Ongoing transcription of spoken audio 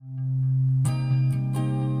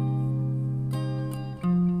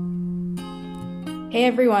Hey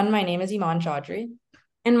everyone, my name is Iman Chaudhry.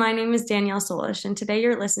 And my name is Danielle Solish, and today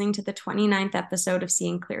you're listening to the 29th episode of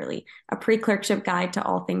Seeing Clearly, a pre-clerkship guide to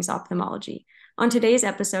all things ophthalmology. On today's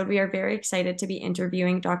episode, we are very excited to be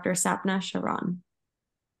interviewing Dr. Sapna Sharan.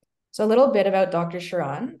 So, a little bit about Dr.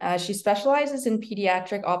 Sharan. She specializes in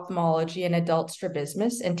pediatric ophthalmology and adult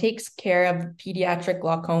strabismus and takes care of pediatric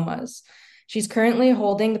glaucomas. She's currently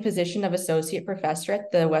holding the position of associate professor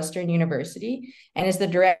at the Western University and is the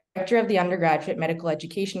director of the undergraduate medical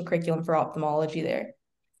education curriculum for ophthalmology there.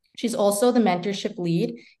 She's also the mentorship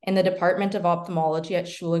lead in the Department of Ophthalmology at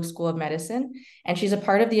Schulich School of Medicine, and she's a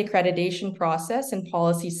part of the accreditation process and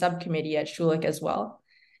policy subcommittee at Schulich as well.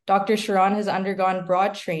 Dr. Sharan has undergone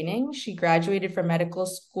broad training. She graduated from medical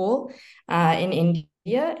school in India,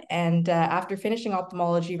 and after finishing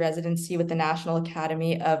ophthalmology residency with the National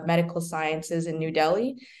Academy of Medical Sciences in New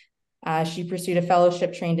Delhi, she pursued a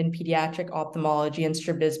fellowship trained in pediatric ophthalmology and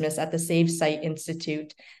strabismus at the Save Sight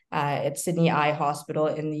Institute at Sydney Eye Hospital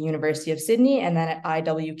in the University of Sydney, and then at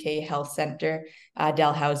IWK Health Centre,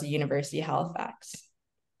 Dalhousie University, Halifax.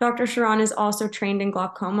 Dr. Sharan is also trained in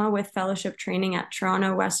glaucoma with fellowship training at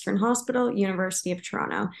Toronto Western Hospital, University of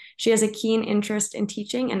Toronto. She has a keen interest in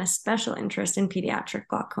teaching and a special interest in pediatric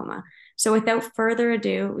glaucoma. So without further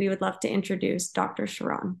ado, we would love to introduce Dr.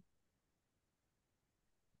 Sharan.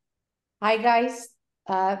 Hi, guys.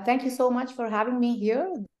 Thank you so much for having me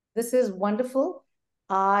here. This is wonderful.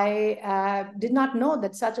 I did not know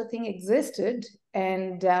that such a thing existed.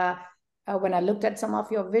 And when I looked at some of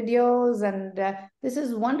your videos, and this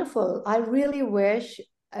is wonderful. I really wish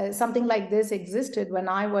something like this existed when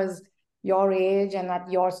I was your age and at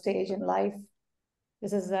your stage in life.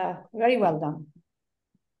 This is very well done.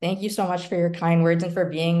 Thank you so much for your kind words and for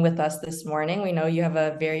being with us this morning. We know you have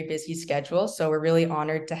a very busy schedule, so we're really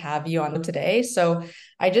honored to have you on today. So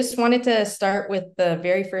I just wanted to start with the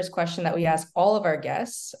very first question that we ask all of our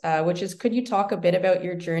guests, which is, could you talk a bit about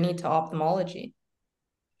your journey to ophthalmology?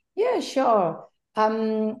 Yeah, sure.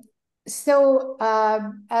 As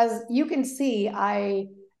you can see, I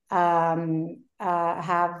have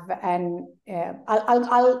an.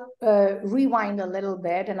 I'll rewind a little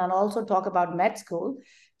bit, and I'll also talk about med school.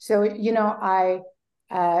 So I'm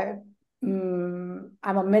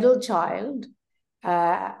a middle child,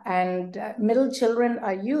 and middle children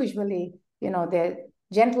are usually, they're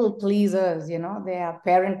gentle pleasers. They are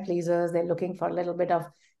parent pleasers. They're looking for a little bit of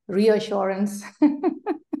reassurance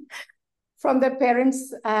from their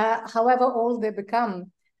parents, however old they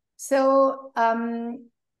become. So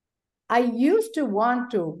I used to want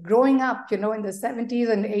to, growing up, in the 70s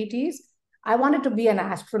and 80s, I wanted to be an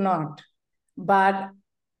astronaut. But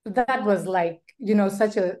that was like,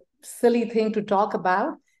 such a silly thing to talk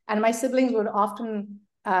about. And my siblings would often,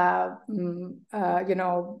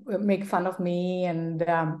 make fun of me.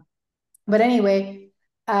 But anyway,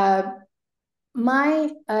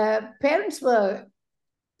 my parents were,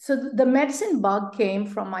 so the medicine bug came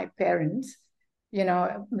from my parents.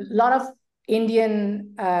 A lot of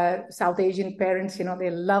Indian, South Asian parents, they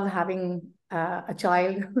love having a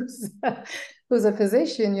child who's a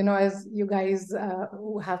physician, as you guys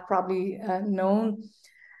have probably known.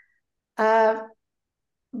 But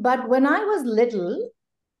when I was little,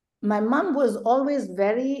 my mom was always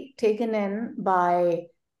very taken in by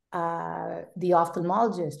the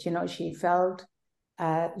ophthalmologist. She felt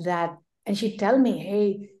that, and she'd tell me,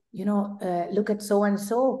 hey, look at so and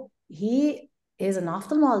so. He is an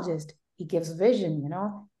ophthalmologist. He gives vision.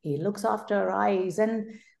 He looks after our eyes.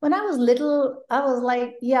 And when I was little, I was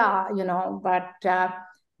like, yeah,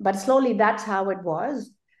 but slowly that's how it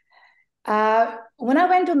was. When I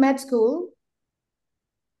went to med school,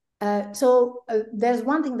 there's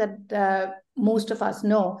one thing that most of us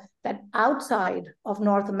know, that outside of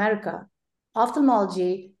North America,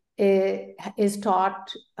 ophthalmology is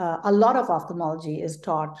taught, a lot of ophthalmology is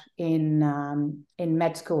taught in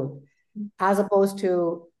med school, as opposed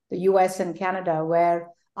to the US and Canada, where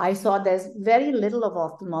I saw there's very little of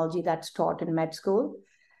ophthalmology that's taught in med school.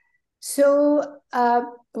 So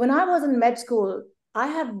when I was in med school, I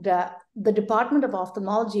had the Department of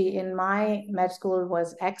Ophthalmology in my med school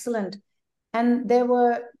was excellent. And there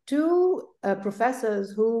were two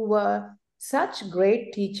professors who were such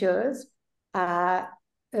great teachers, that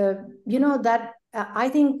I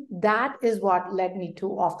think that is what led me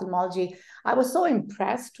to ophthalmology. I was so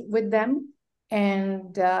impressed with them,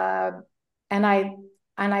 and I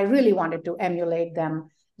really wanted to emulate them.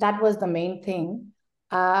 That was the main thing.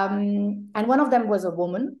 And one of them was a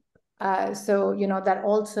woman. That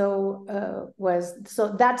also so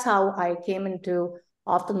that's how I came into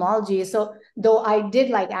ophthalmology. So though I did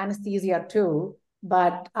like anesthesia too,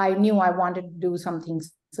 but I knew I wanted to do something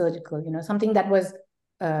surgical, something that was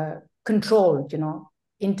controlled,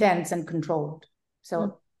 intense and controlled.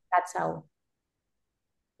 So that's how.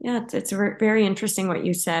 Yeah, it's very interesting what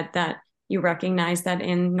you said, that you recognize that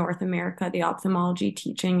in North America, the ophthalmology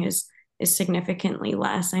teaching is significantly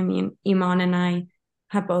less. I mean, Iman and I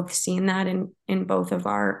have both seen that in both of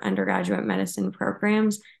our undergraduate medicine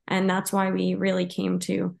programs. And that's why we really came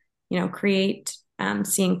to, create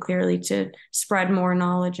Seeing Clearly, to spread more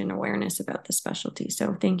knowledge and awareness about the specialty.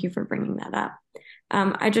 So thank you for bringing that up.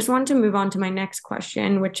 I just want to move on to my next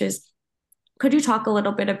question, which is, could you talk a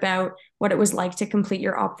little bit about what it was like to complete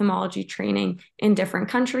your ophthalmology training in different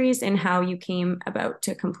countries and how you came about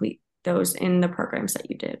to complete those in the programs that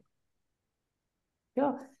you did?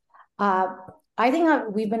 Sure. I think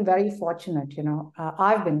we've been very fortunate,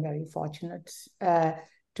 I've been very fortunate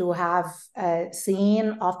to have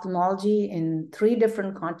seen ophthalmology in 3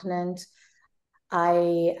 different continents.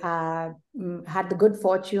 I had the good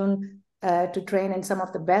fortune to train in some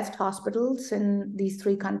of the best hospitals in these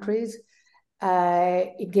 3 countries.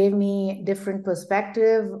 It gave me different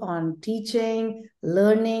perspective on teaching,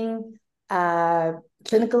 learning,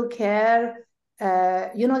 clinical care,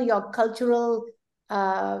 your cultural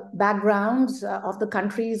backgrounds of the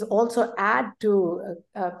countries also add to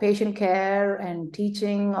patient care and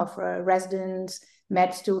teaching of residents,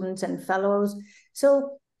 med students, and fellows.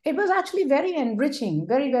 So it was actually very enriching,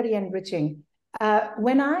 very, very enriching.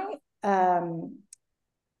 When I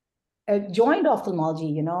joined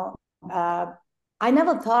ophthalmology, I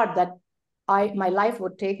never thought that my life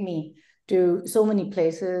would take me to so many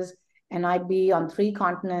places, and I'd be on 3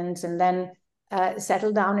 continents, and then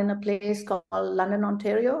settle down in a place called London,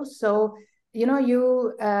 Ontario. So,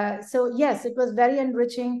 so yes, it was very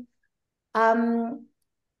enriching. I'm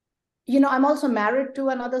also married to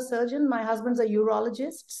another surgeon. My husband's a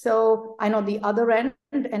urologist, so I know the other end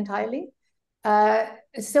entirely.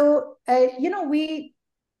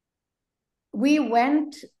 We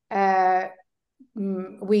went.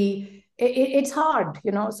 It's hard,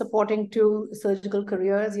 supporting 2 surgical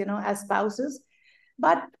careers, as spouses.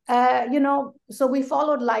 But, so we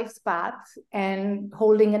followed life's path and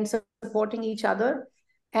holding and supporting each other.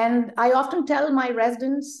 And I often tell my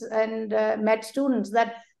residents and med students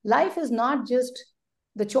that life is not just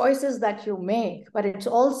the choices that you make, but it's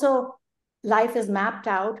also life is mapped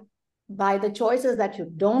out by the choices that you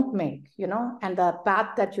don't make, and the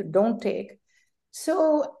path that you don't take.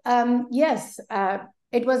 So, yes,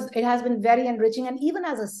 it has been very enriching. And even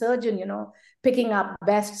as a surgeon, picking up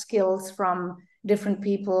best skills from different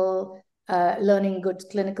people, learning good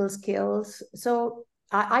clinical skills. So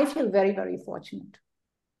I feel very, very fortunate.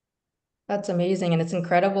 That's amazing. And it's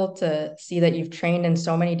incredible to see that you've trained in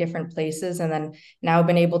so many different places and then now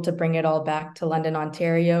been able to bring it all back to London,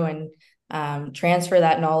 Ontario, and transfer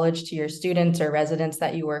that knowledge to your students or residents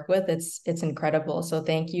that you work with. It's incredible. So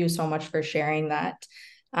thank you so much for sharing that.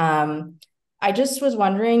 I just was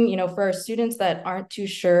wondering, for our students that aren't too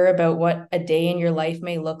sure about what a day in your life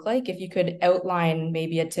may look like, if you could outline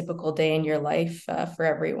maybe a typical day in your life for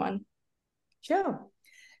everyone. Sure.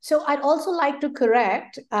 So I'd also like to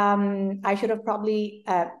correct, I should have probably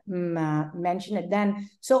mentioned it then.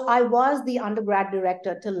 So I was the undergrad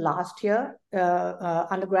director till last year,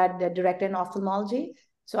 undergrad director in ophthalmology.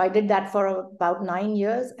 So I did that for about 9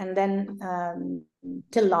 years, and then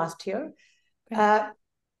till last year. Okay.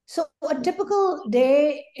 So a typical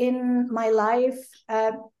day in my life,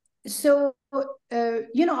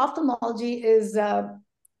 ophthalmology is a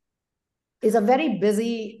very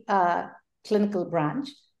busy clinical branch,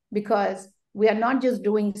 because we are not just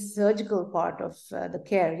doing surgical part of the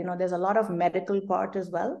care. There's a lot of medical part as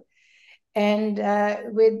well. And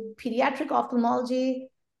with pediatric ophthalmology,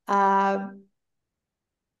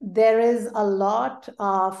 there is a lot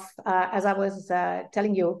of, as I was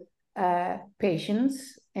telling you,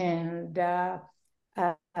 patients and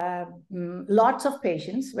lots of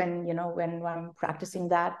patients when I'm practicing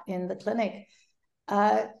that in the clinic.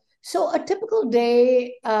 So a typical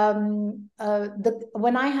day, when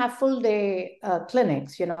I have full day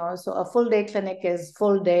clinics, so a full day clinic is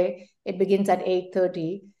full day. It begins at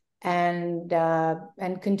 8:30 and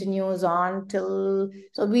continues on till,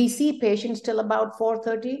 so we see patients till about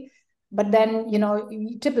 4:30. But then,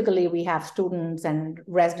 typically we have students and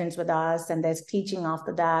residents with us, and there's teaching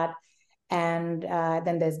after that. And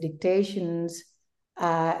then there's dictations.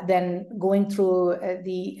 Then going through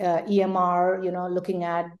the EMR, looking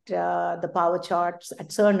at the power charts at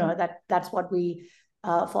Cerner, that's what we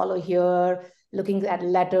follow here, looking at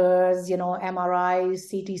letters, MRIs,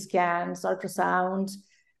 CT scans, ultrasounds,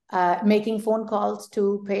 making phone calls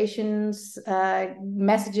to patients,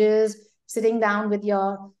 messages, sitting down with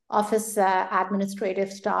your office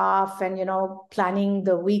administrative stuff, and planning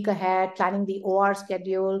the week ahead, planning the OR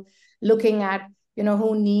schedule, looking at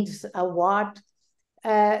who needs what.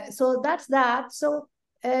 So that's that. So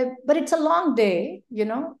but it's a long day,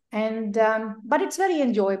 and but it's very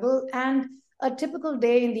enjoyable. And a typical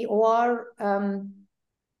day in the OR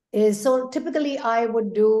is, so typically I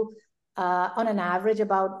would do on an average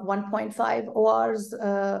about 1.5 ORs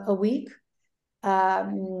a week,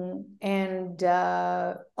 and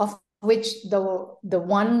of which the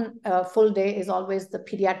one full day is always the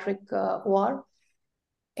pediatric OR.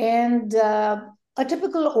 And a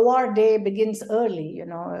typical OR day begins early.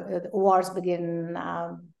 The ORs begin,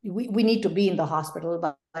 we need to be in the hospital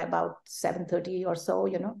by about 7:30 or so,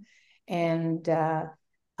 and the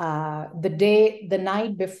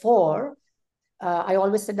night before, I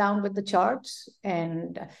always sit down with the charts,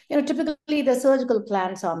 and typically the surgical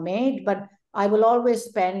plans are made, but I will always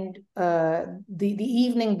spend the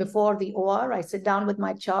evening before the OR. I sit down with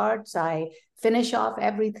my charts, I finish off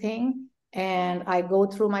everything, and I go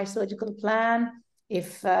through my surgical plan.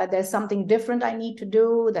 If there's something different I need to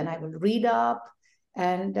do, then I will read up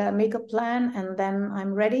and make a plan, and then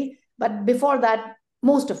I'm ready. But before that,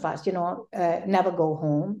 most of us, never go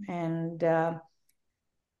home.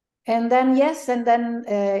 And then, yes, and then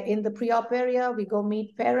in the pre-op area, we go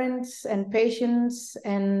meet parents and patients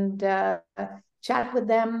and chat with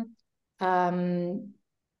them. And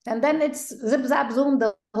then it's zip, zap, zoom.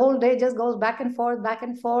 The whole day just goes back and forth, back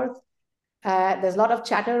and forth. There's a lot of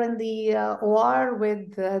chatter in the OR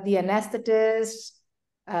with the anesthetists,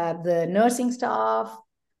 the nursing staff,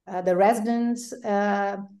 the residents.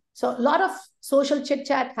 So a lot of social chit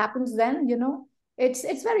chat happens then,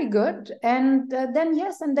 It's very good. And then,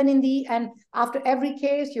 yes, and then and after every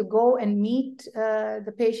case, you go and meet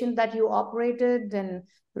the patient that you operated and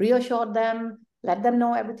reassure them, let them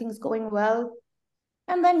know everything's going well.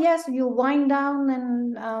 And then, yes, you wind down,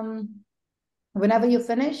 and whenever you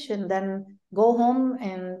finish, and then go home.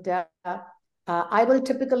 And I will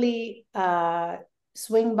typically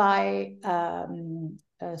swing by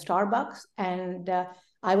Starbucks, and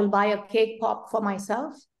I will buy a cake pop for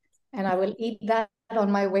myself, and I will eat that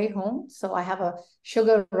on my way home. So I have a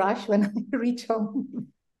sugar rush when I reach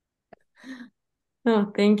home.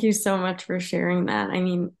 Oh, thank you so much for sharing that. I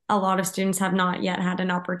mean, a lot of students have not yet had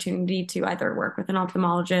an opportunity to either work with an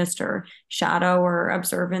ophthalmologist or shadow or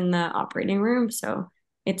observe in the operating room. So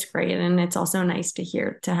it's great. And it's also nice to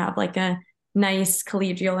hear to have like a nice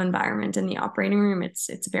collegial environment in the operating room. It's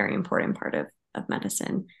a very important part of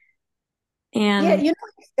medicine. And yeah,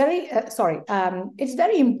 it's very it's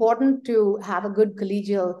very important to have a good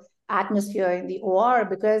collegial atmosphere in the OR,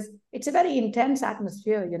 because it's a very intense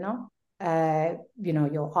atmosphere. You're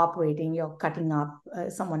operating, you're cutting up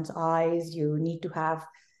someone's eyes. You need to have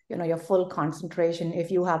your full concentration.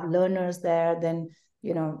 If you have learners there, then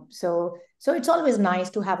so it's always nice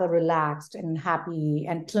to have a relaxed and happy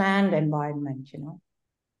and planned environment.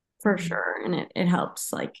 for sure. And it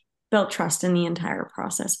helps like build trust in the entire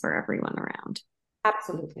process for everyone around.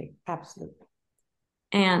 Absolutely.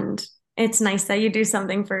 And it's nice that you do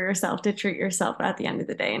something for yourself to treat yourself at the end of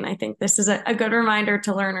the day. And I think this is a good reminder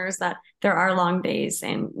to learners that there are long days,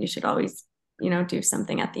 and you should always, do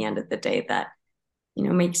something at the end of the day that,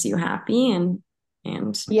 makes you happy. And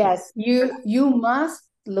yes, you must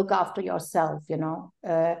look after yourself.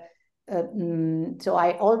 So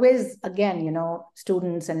I always, again,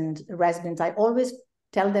 students and residents, I always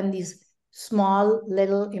tell them these small,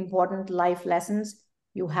 little, important life lessons.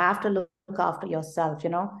 You have to look after yourself,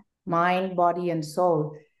 mind, body, and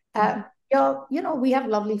soul. We have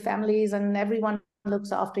lovely families, and everyone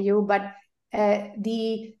looks after you, but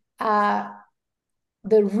the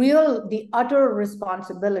utter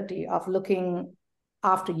responsibility of looking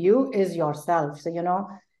after you is yourself. So,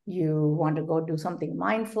 you want to go do something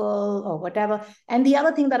mindful or whatever. And the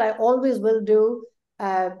other thing that I always will do,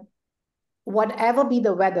 whatever be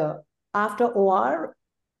the weather, after OR,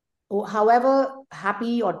 however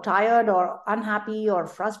happy or tired or unhappy or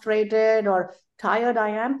frustrated or tired I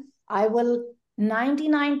am, I will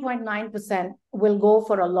 99.9% will go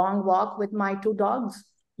for a long walk with my two dogs.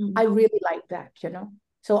 Mm-hmm. I really like that,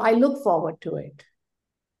 So I look forward to it.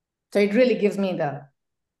 So it really gives me the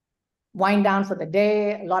wind down for the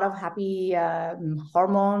day, a lot of happy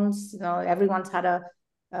hormones. Everyone's had a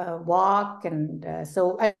walk, and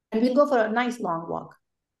we'll go for a nice long walk.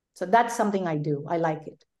 So that's something I do. I like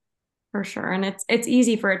it. For sure. And it's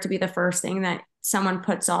easy for it to be the first thing that someone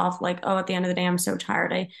puts off, like, oh, at the end of the day, I'm so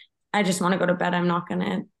tired. I just want to go to bed. I'm not going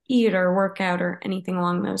to eat or work out or anything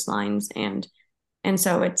along those lines. And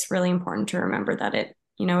so it's really important to remember that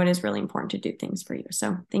it is really important to do things for you.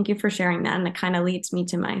 So thank you for sharing that. And that kind of leads me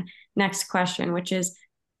to my next question, which is,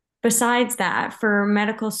 besides that, for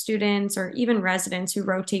medical students or even residents who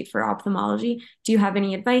rotate for ophthalmology, do you have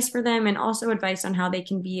any advice for them, and also advice on how they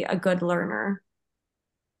can be a good learner?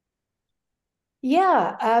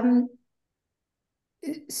 Yeah.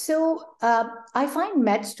 I find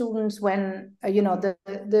med students, when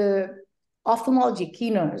the ophthalmology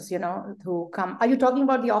keeners, who come. Are you talking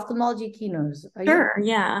about the ophthalmology keeners? Are you? Sure,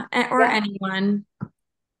 yeah. Or Yeah. anyone.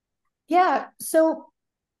 Yeah. So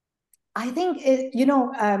I think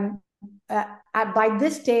by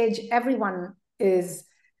this stage, everyone is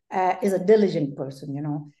a diligent person,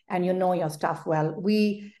 and you know your stuff well.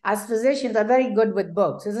 We, as physicians, are very good with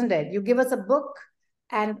books, isn't it? You give us a book,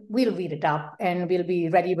 and we'll read it up, and we'll be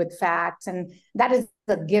ready with facts, and that is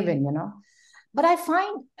a given. But I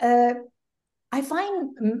find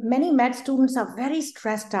many med students are very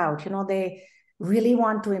stressed out. They really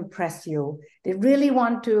want to impress you. They really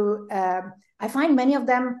want to. I find many of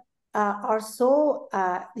them are so.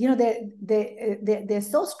 They're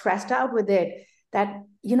so stressed out with it that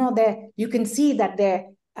they, you can see that they're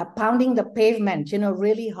pounding the pavement.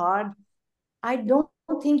 Really hard. I don't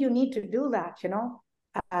think you need to do that.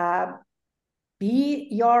 Uh, be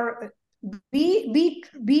your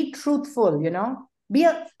be truthful.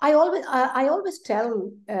 I always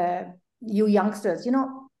tell you youngsters,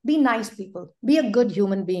 be nice people, be a good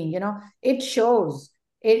human being. It shows.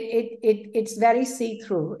 It's very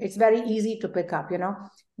see-through. It's very easy to pick up.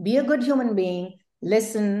 Be a good human being,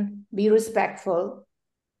 listen, be respectful,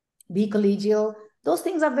 be collegial. Those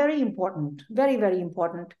things are very important, very, very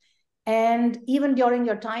important. And even during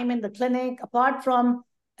your time in the clinic, apart from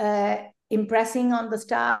uh, impressing on the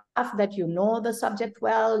staff that you know the subject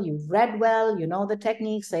well, you've read well, you know the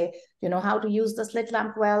techniques, say, you know how to use the slit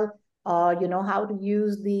lamp well, or you know how to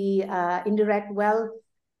use the indirect well.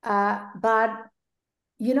 But,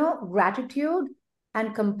 gratitude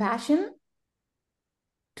and compassion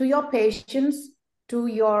to your patients, to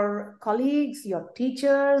your colleagues, your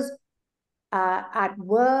teachers, at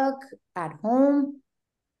work, at home.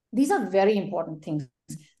 These are very important things.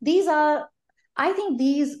 These are, I think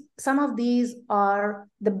some of these are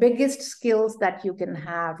the biggest skills that you can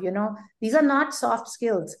have. These are not soft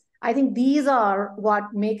skills. I think these are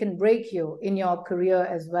what make and break you in your career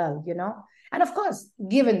as well. And of course,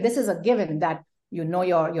 this is a given that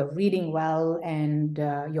you're reading well, and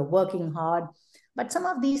you're working hard. But some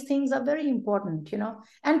of these things are very important.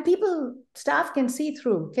 And staff can see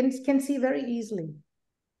through, can see very easily.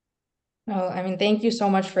 Well, I mean, thank you so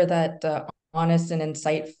much for that honest and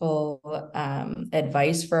insightful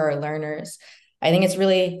advice for our learners. I think it's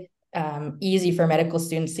really easy for medical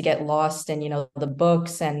students to get lost in, the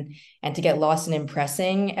books, and to get lost in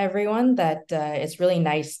impressing everyone. That it's really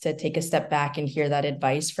nice to take a step back and hear that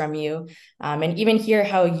advice from you, and even hear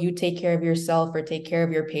how you take care of yourself or take care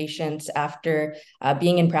of your patients after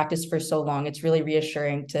being in practice for so long. It's really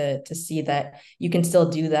reassuring to see that you can still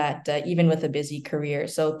do that even with a busy career.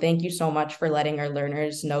 So thank you so much for letting our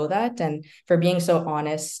learners know that, and for being so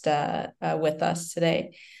honest with us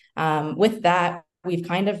today. With that, we've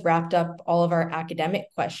kind of wrapped up all of our academic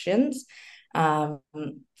questions. And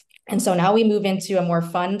so now we move into a more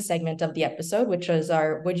fun segment of the episode, which is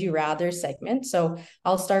our Would You Rather segment. So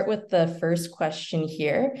I'll start with the first question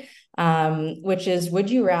here, which is,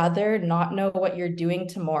 would you rather not know what you're doing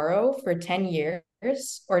tomorrow for 10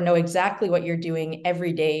 years, or know exactly what you're doing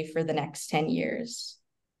every day for the next 10 years?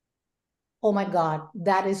 Oh my God,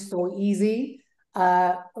 that is so easy.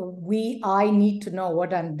 I need to know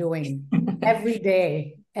what I'm doing every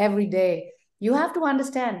day, every day. You have to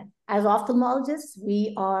understand, as ophthalmologists,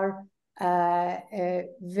 we are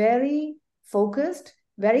very focused,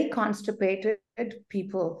 very constipated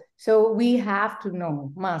people. So we have to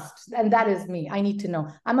know, must. And that is me. I need to know.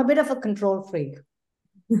 I'm a bit of a control freak.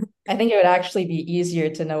 I think it would actually be easier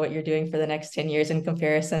to know what you're doing for the next 10 years in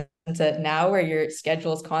comparison to now, where your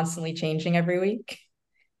schedule is constantly changing every week.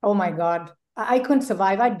 Oh my God. I couldn't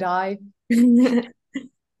survive. I'd die.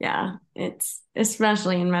 Yeah, it's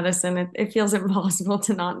especially in medicine, it feels impossible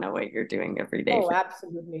to not know what you're doing every day. Oh,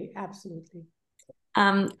 absolutely. Absolutely.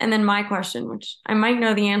 And then my question, which I might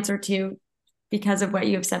know the answer to because of what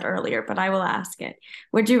you have said earlier, but I will ask it.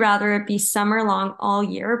 Would you rather it be summer long all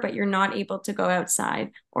year, but you're not able to go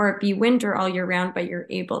outside, or it be winter all year round, but you're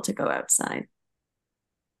able to go outside?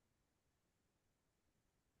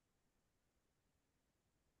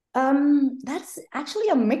 That's actually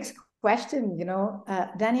a mixed question,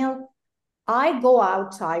 Daniel. I go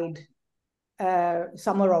outside,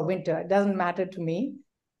 summer or winter. It doesn't matter to me.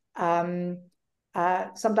 Um,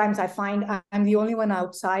 Sometimes I find I'm the only one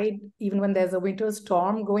outside, even when there's a winter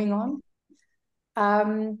storm going on.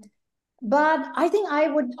 But I think I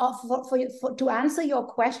would, to answer your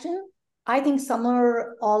question, I think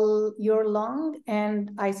summer all year long,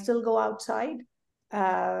 and I still go outside.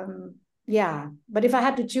 Yeah, but if I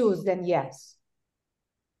had to choose, then yes.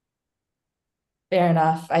 Fair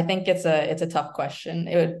enough. I think it's a tough question.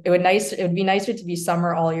 It would be nicer to be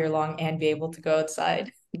summer all year long and be able to go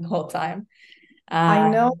outside the whole time. I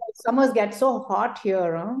know Um, summers get so hot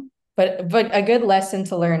here, huh? but a good lesson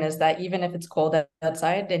to learn is that even if it's cold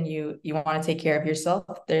outside and you want to take care of yourself,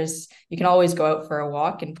 you can always go out for a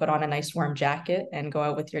walk and put on a nice warm jacket and go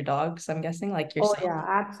out with your dogs, I'm guessing, like Oh yourself. yeah,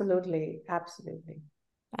 absolutely, absolutely.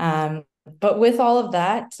 Um, but with all of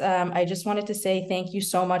that, I just wanted to say thank you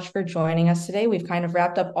so much for joining us today. We've kind of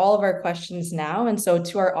wrapped up all of our questions now. And so,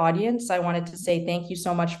 to our audience, I wanted to say thank you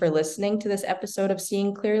so much for listening to this episode of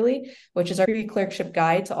Seeing Clearly, which is our pre-clerkship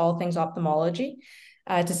guide to all things ophthalmology.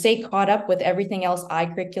 To stay caught up with everything else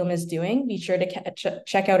iCurriculum is doing, be sure to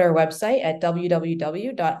check out our website at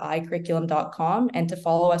www.icurriculum.com and to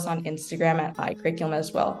follow us on Instagram at iCurriculum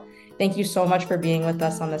as well. Thank you so much for being with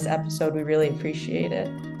us on this episode. We really appreciate it.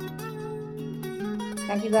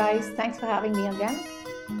 Thank you guys. Thanks for having me again.